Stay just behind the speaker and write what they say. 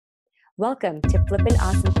Welcome to Flippin'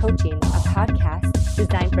 Awesome Coaching, a podcast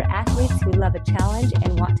designed for athletes who love a challenge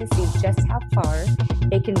and want to see just how far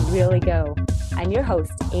they can really go. I'm your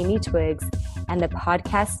host, Amy Twiggs, and the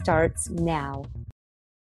podcast starts now.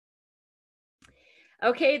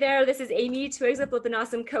 Okay there, this is Amy Twiggs of Flippin'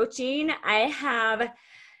 Awesome Coaching. I have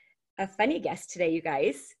a funny guest today, you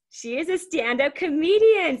guys. She is a stand-up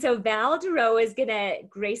comedian. So Val Duro is gonna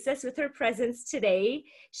grace us with her presence today.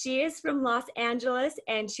 She is from Los Angeles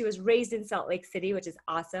and she was raised in Salt Lake City, which is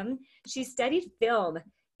awesome. She studied film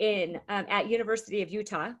at University of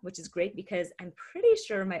Utah, which is great because I'm pretty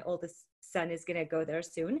sure my oldest son is gonna go there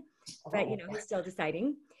soon, but he's still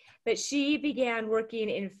deciding. But she began working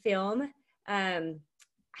in film.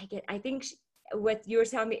 What you were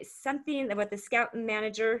telling me, something about the scout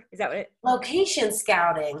manager, is that what it? Location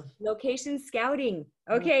scouting. Location scouting.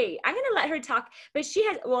 Okay, I'm gonna let her talk, but she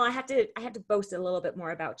has, I have to boast a little bit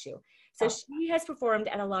more about you. So she has performed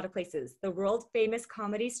at a lot of places: the world famous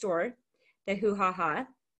Comedy Store, the Hoo Ha Ha,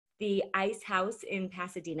 the Ice House in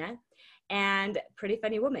Pasadena, and Pretty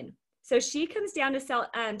Funny Woman. So she comes down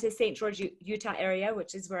to St. George, Utah area,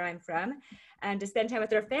 which is where I'm from, and to spend time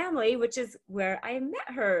with her family, which is where I met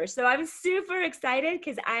her. So I'm super excited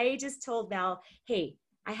because I just told Val, hey,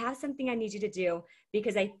 I have something I need you to do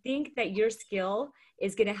because I think that your skill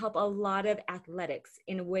is going to help a lot of athletics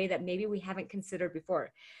in a way that maybe we haven't considered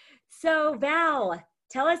before. So Val,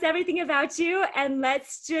 tell us everything about you and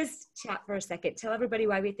let's just chat for a second. Tell everybody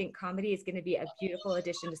why we think comedy is going to be a beautiful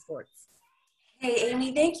addition to sports. Hey,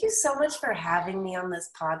 Amy, thank you so much for having me on this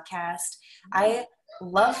podcast. I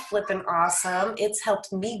love Flippin' Awesome. It's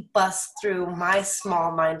helped me bust through my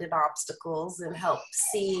small-minded obstacles and help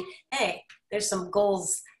see, hey, there's some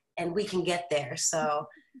goals and we can get there. So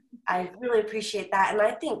I really appreciate that. And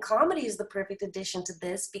I think comedy is the perfect addition to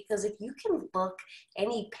this because if you can look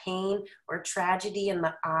any pain or tragedy in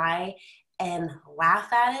the eye and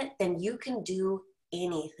laugh at it, then you can do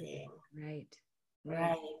anything.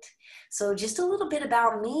 Right. So just a little bit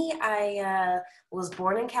about me. I was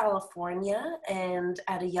born in California, and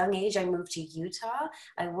at a young age, I moved to Utah.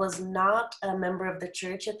 I was not a member of the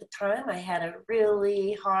church at the time. I had a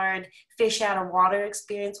really hard fish out of water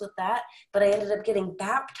experience with that, but I ended up getting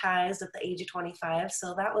baptized at the age of 25.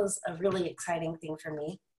 So that was a really exciting thing for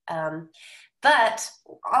me. And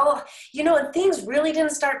things really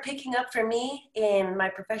didn't start picking up for me in my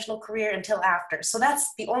professional career until after. So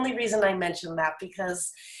that's the only reason I mentioned that,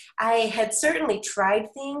 because I had certainly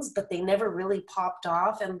tried things, but they never really popped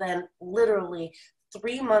off. And then literally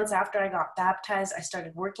 3 months after I got baptized, I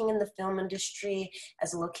started working in the film industry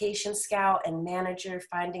as a location scout and manager,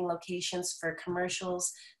 finding locations for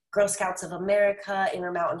commercials, Girl Scouts of America,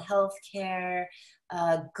 Intermountain Healthcare,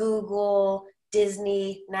 Google,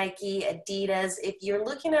 Disney, Nike, Adidas. If you're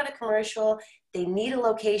looking at a commercial, they need a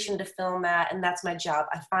location to film at, and that's my job.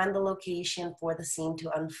 I find the location for the scene to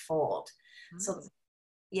unfold. So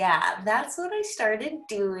yeah, that's what I started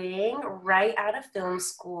doing right out of film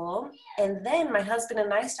school. And then my husband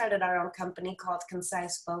and I started our own company called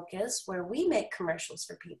Concise Focus, where we make commercials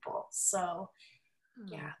for people. So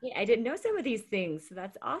yeah, I didn't know some of these things. So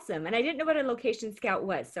that's awesome. And I didn't know what a location scout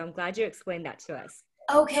was. So I'm glad you explained that to us.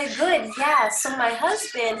 Okay, good. Yeah. So my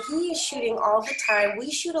husband, he is shooting all the time.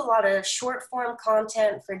 We shoot a lot of short form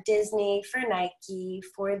content for Disney, for Nike,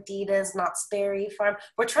 for Adidas, Knott's Berry Farm.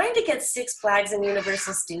 We're trying to get Six Flags and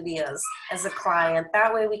Universal Studios as a client.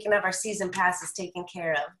 That way we can have our season passes taken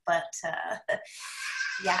care of. But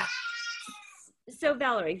yeah. So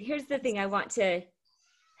Valerie, here's the thing I want to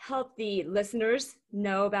help the listeners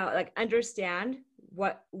know about, understand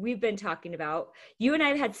what we've been talking about. You and I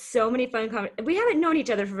have had so many fun conversations. We haven't known each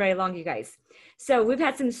other for very long, you guys. So we've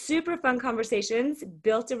had some super fun conversations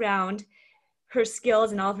built around her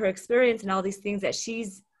skills and all of her experience and all these things that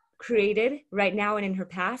she's created right now and in her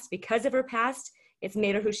past. Because of her past, it's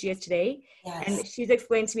made her who she is today. Yes. And she's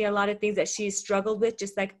explained to me a lot of things that she's struggled with,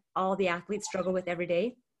 just like all the athletes struggle with every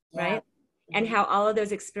day, right? And how all of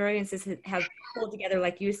those experiences have pulled together,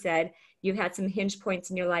 like you said. You've had some hinge points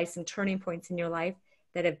in your life, some turning points in your life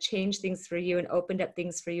that have changed things for you and opened up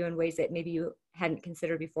things for you in ways that maybe you hadn't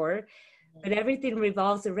considered before. But everything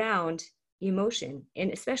revolves around emotion,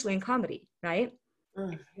 and especially in comedy, right?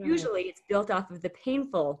 Mm-hmm. Usually it's built off of the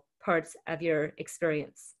painful parts of your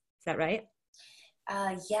experience. Is that right?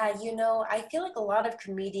 Yeah, I feel like a lot of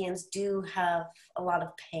comedians do have a lot of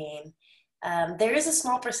pain. There is a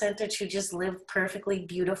small percentage who just live perfectly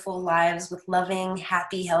beautiful lives with loving,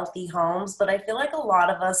 happy, healthy homes, but I feel like a lot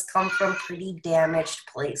of us come from pretty damaged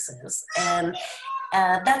places. And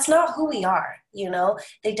that's not who we are, you know.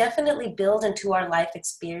 They definitely build into our life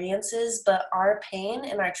experiences, but our pain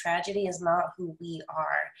and our tragedy is not who we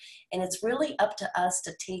are. And it's really up to us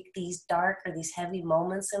to take these dark or these heavy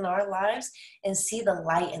moments in our lives and see the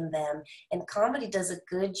light in them. And comedy does a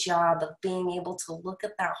good job of being able to look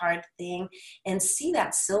at that hard thing and see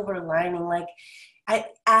that silver lining. Like,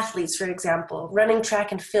 athletes, for example, running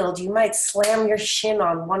track and field, you might slam your shin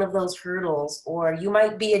on one of those hurdles, or you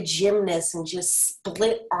might be a gymnast and just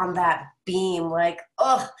split on that beam. Like,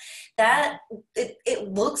 oh, that it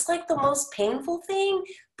looks like the most painful thing,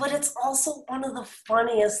 but it's also one of the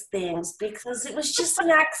funniest things because it was just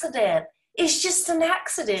an accident. It's just an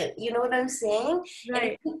accident. You know what I'm saying?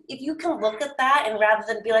 Right. And if you can look at that and rather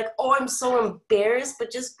than be like, oh, I'm so embarrassed,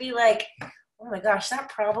 but just be like, oh my gosh, that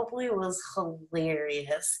probably was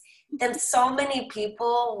hilarious. Then so many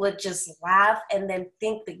people would just laugh and then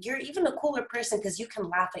think that you're even a cooler person because you can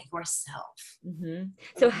laugh at yourself. Mm-hmm.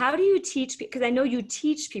 So how do you teach, because I know you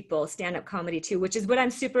teach people stand-up comedy too, which is what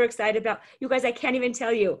I'm super excited about. You guys, I can't even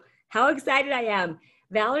tell you how excited I am.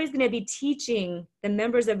 Valerie's going to be teaching the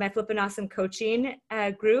members of my Flippin' Awesome coaching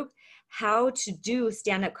group how to do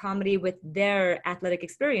stand-up comedy with their athletic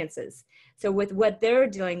experiences. So with what they're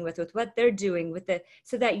dealing with what they're doing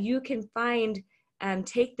so that you can find,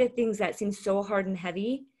 take the things that seem so hard and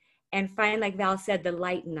heavy and find, like Val said, the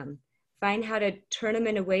light in them. Find how to turn them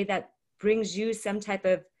in a way that brings you some type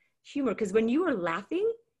of humor. Because when you are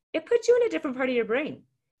laughing, it puts you in a different part of your brain.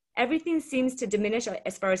 Everything seems to diminish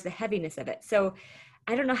as far as the heaviness of it. So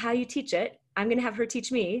I don't know how you teach it. I'm going to have her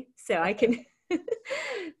teach me so I can,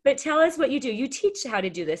 but tell us what you do. You teach how to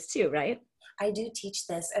do this too, right? I do teach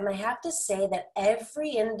this, and I have to say that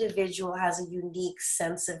every individual has a unique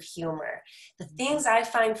sense of humor. The things I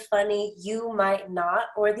find funny, you might not,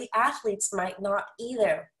 or the athletes might not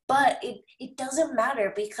either. But it doesn't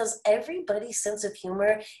matter because everybody's sense of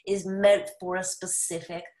humor is meant for a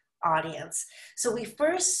specific audience. So we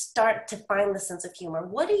first start to find the sense of humor.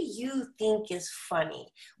 What do you think is funny?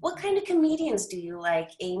 What kind of comedians do you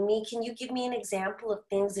like, Amy? Can you give me an example of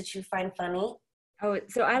things that you find funny? Oh,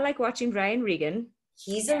 so I like watching Brian Regan.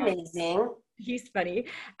 He's amazing. He's funny.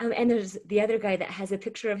 And there's the other guy that has a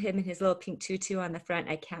picture of him in his little pink tutu on the front.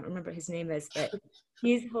 I can't remember what his name is, but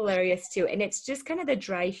he's hilarious too. And it's just kind of the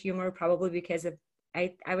dry humor, probably because of,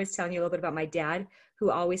 I was telling you a little bit about my dad,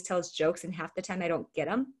 who always tells jokes and half the time I don't get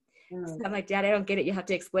them. So I'm like, Dad, I don't get it. You have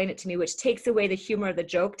to explain it to me, which takes away the humor of the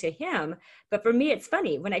joke to him. But for me, it's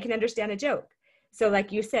funny when I can understand a joke. So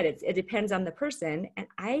like you said, it depends on the person. And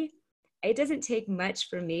it doesn't take much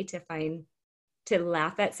for me to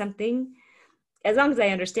laugh at something as long as I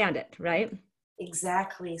understand it, right?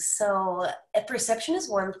 Exactly. So a perception is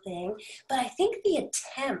one thing, but I think the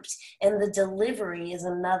attempt and the delivery is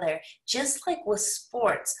another. Just like with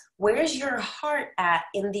sports, where's your heart at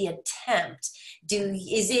in the attempt?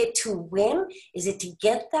 Is it to win? Is it to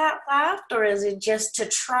get that laugh, or is it just to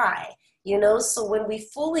try? You know, so when we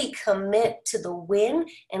fully commit to the win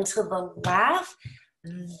and to the laugh,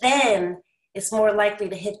 then it's more likely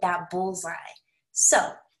to hit that bullseye.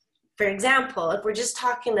 So, for example, if we're just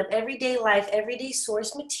talking of everyday life, everyday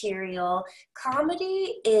source material,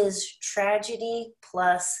 comedy is tragedy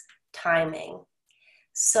plus timing.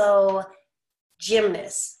 So,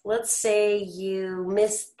 gymnasts, let's say you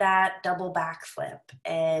missed that double backflip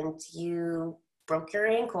and you broke your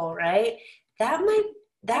ankle, right?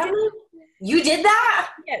 You did that?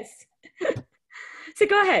 Yes. So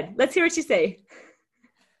go ahead. Let's hear what you say.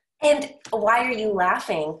 And why are you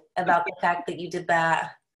laughing about the fact that you did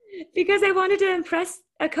that? Because I wanted to impress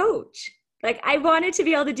a coach. Like I wanted to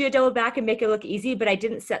be able to do a double back and make it look easy, but I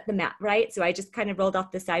didn't set the mat right. So I just kind of rolled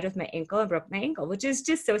off the side with my ankle and broke my ankle, which is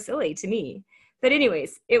just so silly to me. But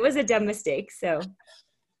anyways, it was a dumb mistake. So,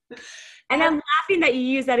 and I'm laughing that you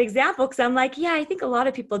use that example because I'm like, yeah, I think a lot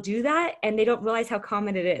of people do that and they don't realize how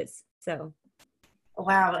common it is. So.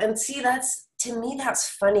 Wow. And see, to me, that's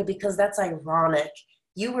funny because that's ironic.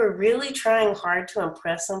 You were really trying hard to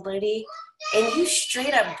impress somebody and you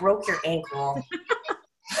straight up broke your ankle.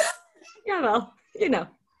 Yeah, well, you know.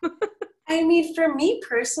 I mean, for me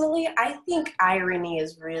personally, I think irony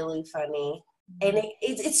is really funny. And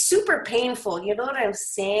it's super painful, you know what I'm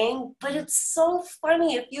saying? But it's so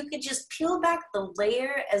funny if you could just peel back the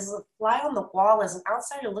layer as a fly on the wall as an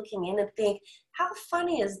outsider looking in and think, how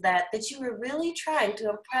funny is that you were really trying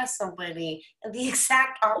to impress somebody and the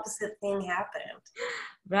exact opposite thing happened.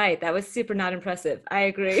 Right. That was super not impressive. I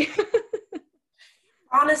agree.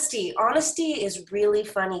 Honesty is really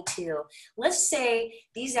funny too. Let's say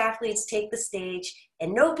these athletes take the stage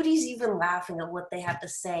and nobody's even laughing at what they have to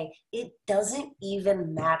say, it doesn't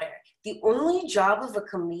even matter. The only job of a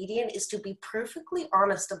comedian is to be perfectly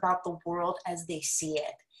honest about the world as they see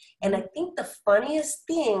it. And I think the funniest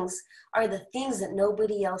things are the things that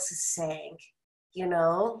nobody else is saying, you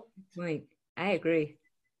know? Right. I agree.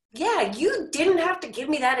 Yeah, you didn't have to give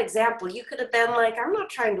me that example. You could have been like, I'm not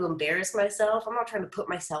trying to embarrass myself. I'm not trying to put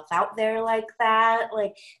myself out there like that.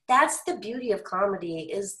 Like, that's the beauty of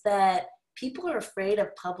comedy, is that people are afraid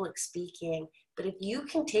of public speaking. But if you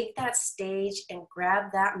can take that stage and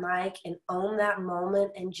grab that mic and own that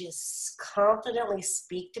moment and just confidently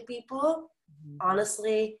speak to people,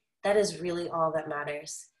 honestly, that is really all that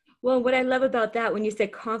matters. Well, what I love about that, when you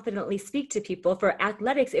said confidently speak to people, for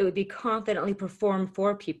athletics, it would be confidently perform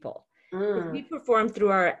for people. We perform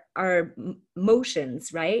through our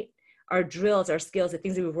motions, right? Our drills, our skills, the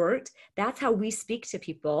things that we've worked. That's how we speak to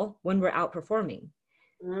people when we're out performing.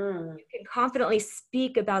 You can confidently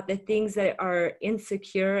speak about the things that are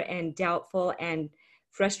insecure and doubtful and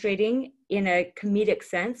frustrating in a comedic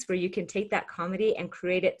sense, where you can take that comedy and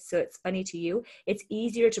create it so it's funny to you. It's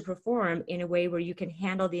easier to perform in a way where you can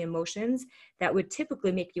handle the emotions that would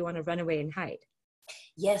typically make you want to run away and hide.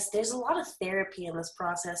 Yes, there's a lot of therapy in this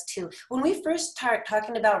process too. When we first start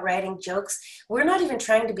talking about writing jokes, we're not even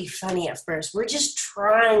trying to be funny at first. We're just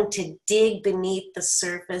trying to dig beneath the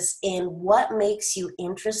surface in what makes you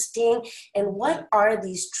interesting and what are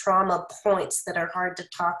these trauma points that are hard to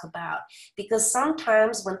talk about. Because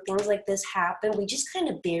sometimes when things like this happen, we just kind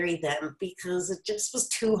of bury them because it just was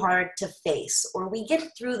too hard to face, or we get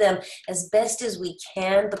through them as best as we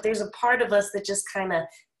can, but there's a part of us that just kind of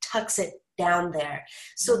tucks it down there.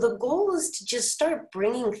 So the goal is to just start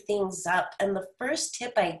bringing things up. And the first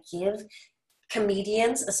tip I give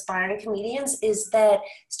comedians, aspiring comedians, is that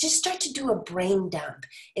just start to do a brain dump.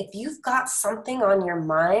 If you've got something on your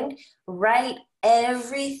mind, write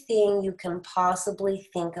everything you can possibly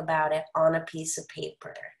think about it on a piece of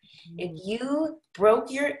paper. If you broke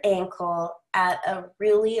your ankle at a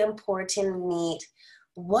really important meet,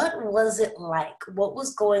 what was it like? What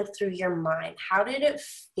was going through your mind? How did it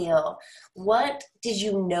feel? What did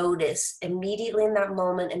you notice immediately in that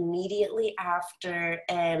moment, immediately after?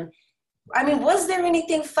 And I mean, was there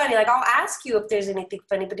anything funny? Like, I'll ask you if there's anything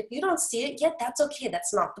funny, but if you don't see it yet, that's okay.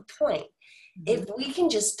 That's not the point. If we can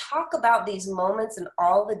just talk about these moments and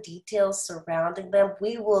all the details surrounding them,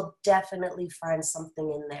 we will definitely find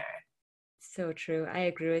something in there. So true. I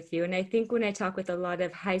agree with you. And I think when I talk with a lot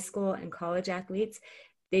of high school and college athletes,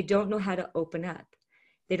 they don't know how to open up.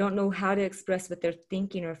 They don't know how to express what they're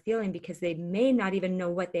thinking or feeling, because they may not even know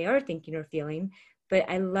what they are thinking or feeling. But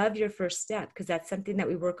I love your first step, because that's something that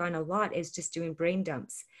we work on a lot, is just doing brain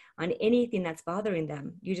dumps on anything that's bothering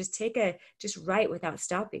them. You just just write without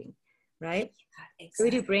stopping, right? Yeah, exactly. So we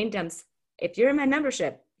do brain dumps. If you're in my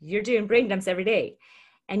membership, you're doing brain dumps every day.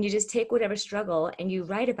 And you just take whatever struggle and you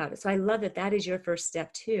write about it. So I love that that is your first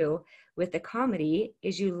step too with the comedy,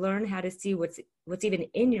 is you learn how to see what's even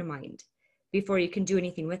in your mind before you can do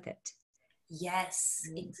anything with it. Yes,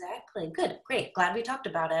 exactly. Good, great. Glad we talked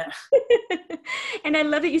about it. And I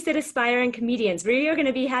love that you said aspiring comedians. We are going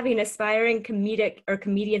to be having aspiring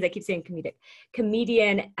comedians, I keep saying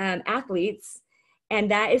comedian athletes. And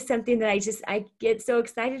that is something that I get so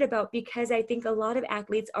excited about, because I think a lot of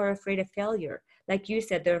athletes are afraid of failure. Like you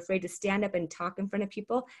said, they're afraid to stand up and talk in front of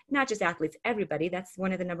people, not just athletes, everybody. That's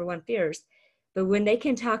one of the number one fears. But when they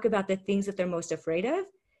can talk about the things that they're most afraid of,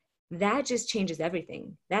 that just changes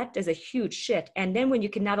everything. That does a huge shift. And then when you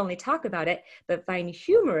can not only talk about it, but find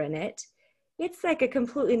humor in it, it's like a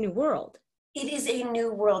completely new world. It is a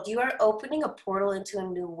new world. You are opening a portal into a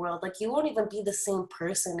new world. Like, you won't even be the same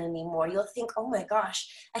person anymore. You'll think, oh my gosh,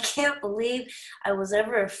 I can't believe I was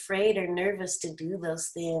ever afraid or nervous to do those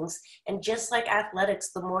things. And just like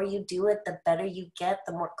athletics, the more you do it, the better you get,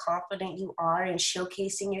 the more confident you are in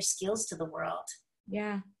showcasing your skills to the world.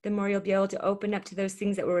 Yeah, the more you'll be able to open up to those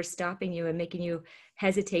things that were stopping you and making you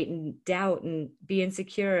hesitate and doubt and be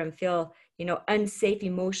insecure and feel, unsafe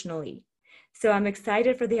emotionally. So I'm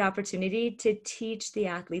excited for the opportunity to teach the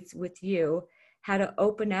athletes with you how to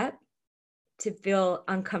open up, to feel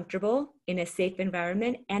uncomfortable in a safe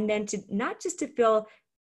environment, and then to not just to feel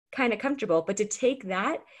kind of comfortable, but to take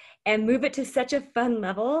that and move it to such a fun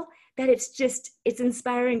level that it's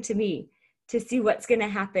inspiring to me to see what's going to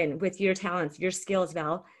happen with your talents, your skills,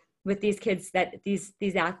 Val, with these kids,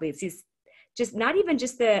 these athletes, these just not even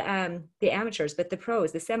just the amateurs, but the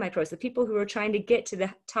pros, the semi-pros, the people who are trying to get to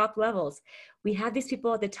the top levels. We have these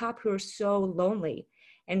people at the top who are so lonely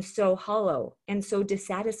and so hollow and so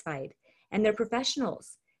dissatisfied, and they're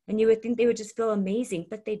professionals. And you would think they would just feel amazing,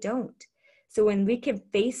 but they don't. So when we can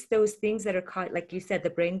face those things that are caught, like you said, the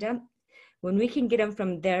brain dump, when we can get them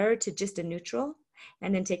from there to just a neutral,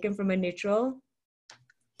 and then take them from a neutral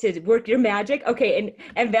to work your magic. Okay.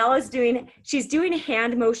 And Vala's she's doing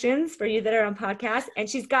hand motions for you that are on podcast, and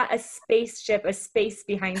she's got a spaceship, a space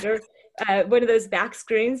behind her, one of those back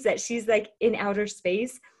screens that she's like in outer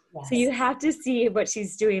space. Yes. So you have to see what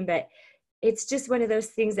she's doing, but it's just one of those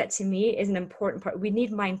things that to me is an important part. We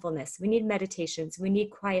need mindfulness. We need meditations. We need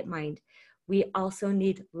quiet mind. We also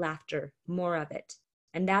need laughter, more of it.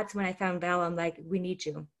 And that's when I found Val. I'm like, we need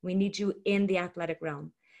you. We need you in the athletic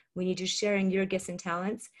realm. We need you sharing your gifts and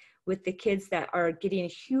talents with the kids that are getting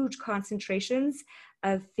huge concentrations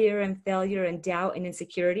of fear and failure and doubt and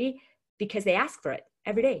insecurity because they ask for it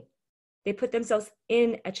every day. They put themselves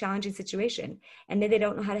in a challenging situation and then they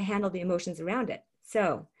don't know how to handle the emotions around it.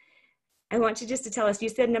 So I want you just to tell us, you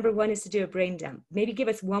said number one is to do a brain dump. Maybe give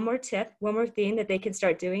us one more tip, one more thing that they can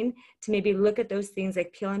start doing to maybe look at those things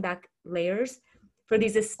like peeling back layers for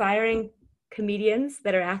these aspiring comedians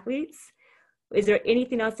that are athletes. Is there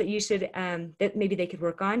anything else that you should, that maybe they could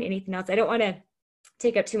work on? Anything else? I don't want to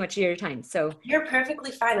take up too much of your time. So you're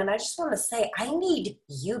perfectly fine. And I just want to say, I need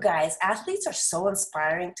you guys. Athletes are so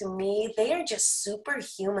inspiring to me. They are just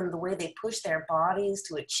superhuman the way they push their bodies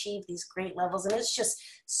to achieve these great levels. And it's just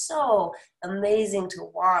so amazing to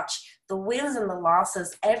watch. The wins and the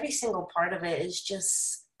losses, every single part of it is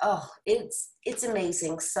just, it's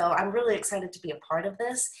amazing. So I'm really excited to be a part of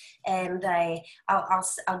this. And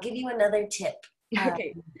I'll give you another tip.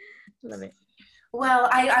 Okay. Love it. Well,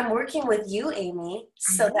 I'm working with you, Amy,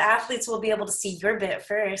 so the athletes will be able to see your bit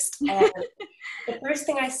first. And the first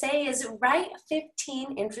thing I say is write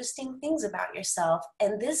 15 interesting things about yourself.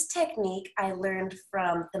 And this technique I learned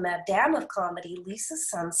from the Madame of Comedy, Lisa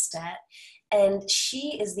Sunstedt. And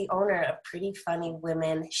she is the owner of Pretty Funny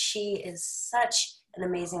Women. She is such an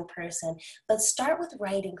amazing person. But start with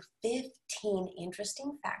writing 15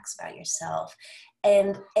 interesting facts about yourself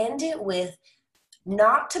and end it with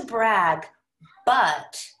not to brag,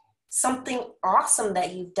 but something awesome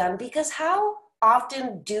that you've done. Because how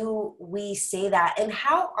often do we say that? And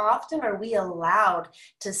how often are we allowed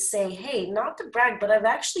to say, hey, not to brag, but I've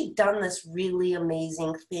actually done this really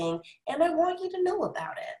amazing thing and I want you to know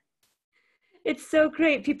about it. It's so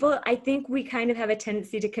great. People, I think we kind of have a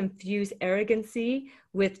tendency to confuse arrogancy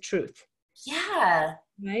with truth. Yeah.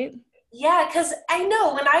 Right? Yeah, because I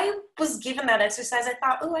know when I was given that exercise, I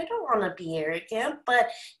thought, I don't want to be arrogant. But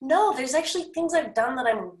no, there's actually things I've done that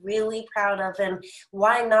I'm really proud of. And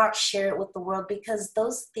why not share it with the world? Because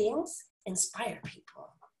those things inspire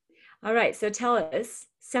people. All right. So tell us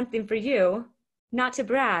something for you, not to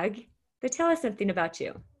brag, but tell us something about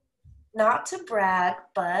you. Not to brag,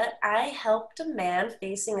 but I helped a man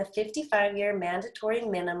facing a 55-year mandatory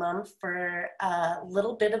minimum for a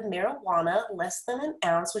little bit of marijuana, less than an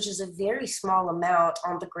ounce, which is a very small amount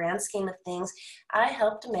on the grand scheme of things. I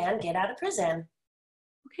helped a man get out of prison.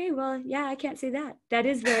 Okay, well, yeah, I can't say that. That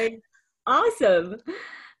is very awesome.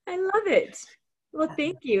 I love it. Well,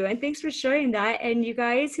 thank you. And thanks for sharing that. And you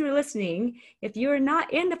guys who are listening, if you are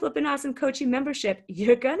not in the Flippin' Awesome Coaching membership,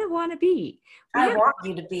 you're going to want to be. I want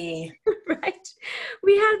you to be. Right.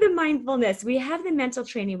 We have the mindfulness. We have the mental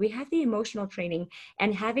training. We have the emotional training.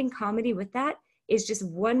 And having comedy with that is just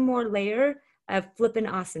one more layer of flippin'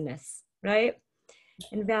 awesomeness. Right.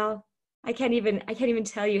 And Val, I can't even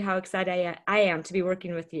tell you how excited I am to be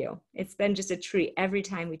working with you. It's been just a treat every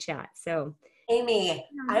time we chat. So Amy,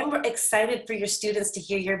 I'm excited for your students to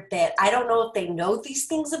hear your bit. I don't know if they know these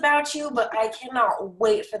things about you, but I cannot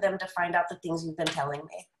wait for them to find out the things you've been telling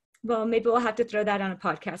me. Well, maybe we'll have to throw that on a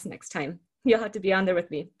podcast next time. You'll have to be on there with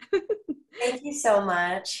me. Thank you so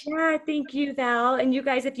much. Yeah, thank you, Val. And you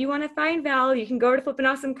guys, if you want to find Val, you can go to Flippin'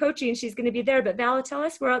 Awesome Coaching. She's going to be there. But Val, tell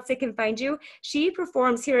us where else they can find you. She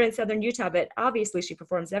performs here in Southern Utah, but obviously she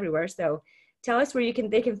performs everywhere. So tell us where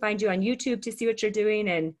they can find you on YouTube to see what you're doing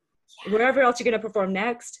and wherever else you're going to perform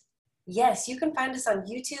next. Yes, you can find us on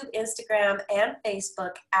YouTube, Instagram, and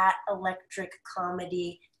Facebook at Electric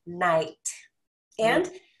Comedy Night. And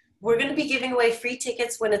we're going to be giving away free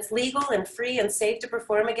tickets when it's legal and free and safe to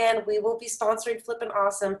perform again. We will be sponsoring Flippin'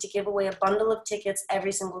 Awesome to give away a bundle of tickets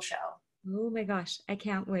every single show. Oh my gosh, I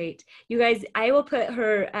can't wait. You guys, I will put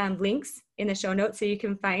her links in the show notes so you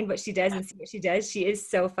can find what she does and see what she does. She is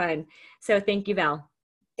so fun. So thank you, Val.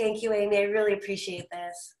 Thank you, Amy. I really appreciate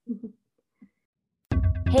this.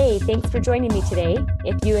 Hey, thanks for joining me today.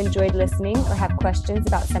 If you enjoyed listening or have questions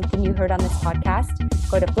about something you heard on this podcast,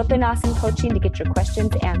 go to Flippin' Awesome Coaching to get your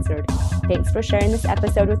questions answered. Thanks for sharing this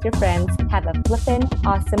episode with your friends. Have a flippin'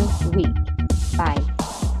 awesome week. Bye.